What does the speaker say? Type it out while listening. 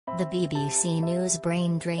The BBC News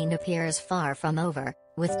brain drain appears far from over,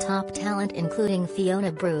 with top talent including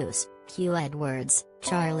Fiona Bruce, Huw Edwards,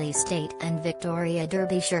 Charlie Stayt and Victoria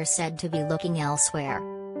Derbyshire said to be looking elsewhere.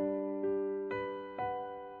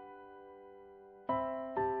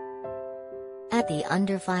 At the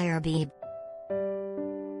under fire Beeb.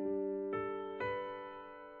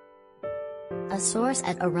 A source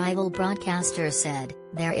at a rival broadcaster said,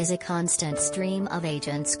 "There is a constant stream of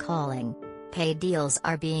agents calling. Paid deals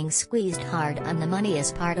are being squeezed hard and the money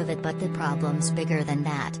is part of it, but the problem's bigger than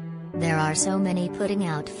that. There are so many putting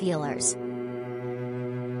out feelers."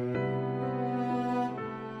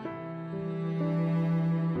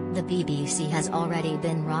 The BBC has already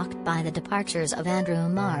been rocked by the departures of Andrew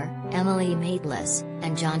Marr, Maitli,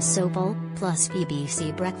 and John Sopel, plus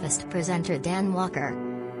BBC Breakfast presenter Dan Walker.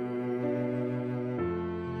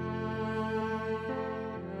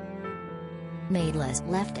 Maitli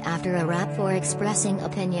left after a rap for expressing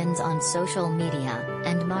opinions on social media,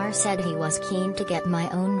 and Marr said he was keen to get my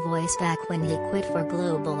own voice back when he quit for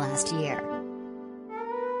Global last year.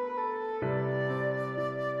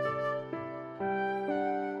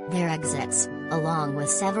 Their exits, along with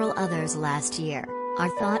several others last year, are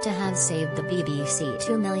thought to have saved the BBC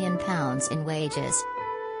 £2 million in wages.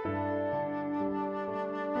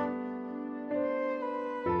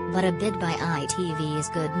 But a bid by ITV's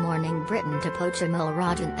Good Morning Britain to poach Emil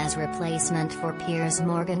Rodden as replacement for Piers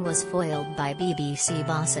Morgan was foiled by BBC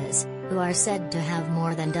bosses, who are said to have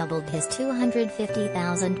more than doubled his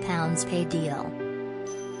 £250,000 pay deal.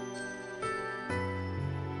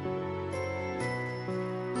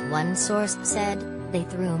 One source said, "They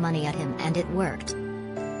threw money at him and it worked."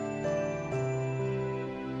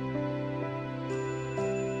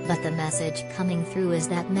 But the message coming through is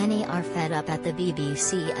that many are fed up at the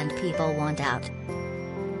BBC and people want out.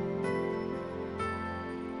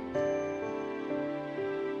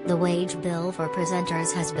 The wage bill for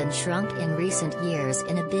presenters has been shrunk in recent years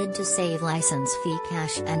in a bid to save license fee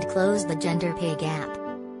cash and close the gender pay gap.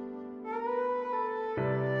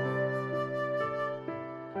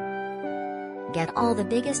 Get all the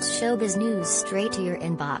biggest showbiz news straight to your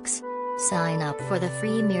inbox. Sign up for the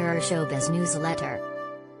free Mirror Showbiz newsletter.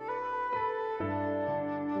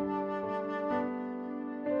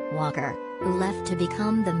 Walker, who left to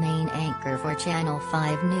become the main anchor for Channel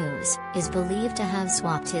 5 News, is believed to have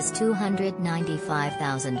swapped his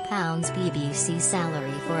 £295,000 BBC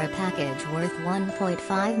salary for a package worth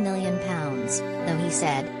 £1.5 million, though he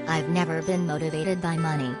said, "I've never been motivated by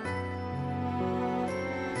money."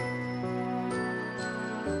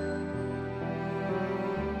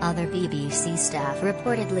 Other BBC staff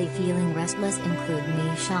reportedly feeling restless include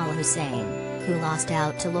Mishal Hussain, who lost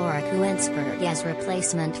out to Laura Kuentzberg as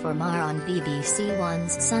replacement for Marr on BBC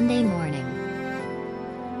One's Sunday Morning.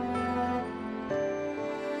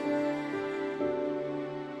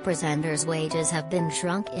 Presenters' wages have been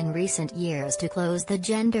shrunk in recent years to close the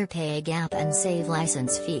gender pay gap and save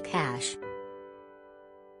license fee cash.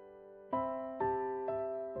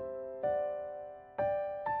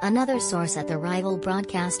 Another source at the rival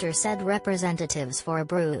broadcaster said representatives for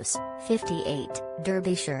Bruce, 58,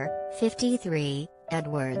 Derbyshire, 53,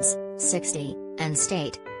 Edwards, 60, and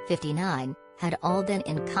Stayt, 59, had all been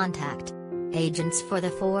in contact. Agents for the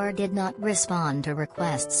four did not respond to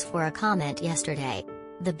requests for a comment yesterday.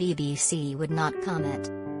 The BBC would not comment.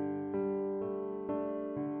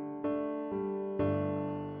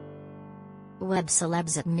 Web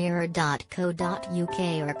celebs at mirror.co.uk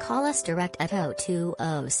or call us direct at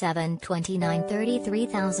 0207 29 33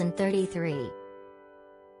 033.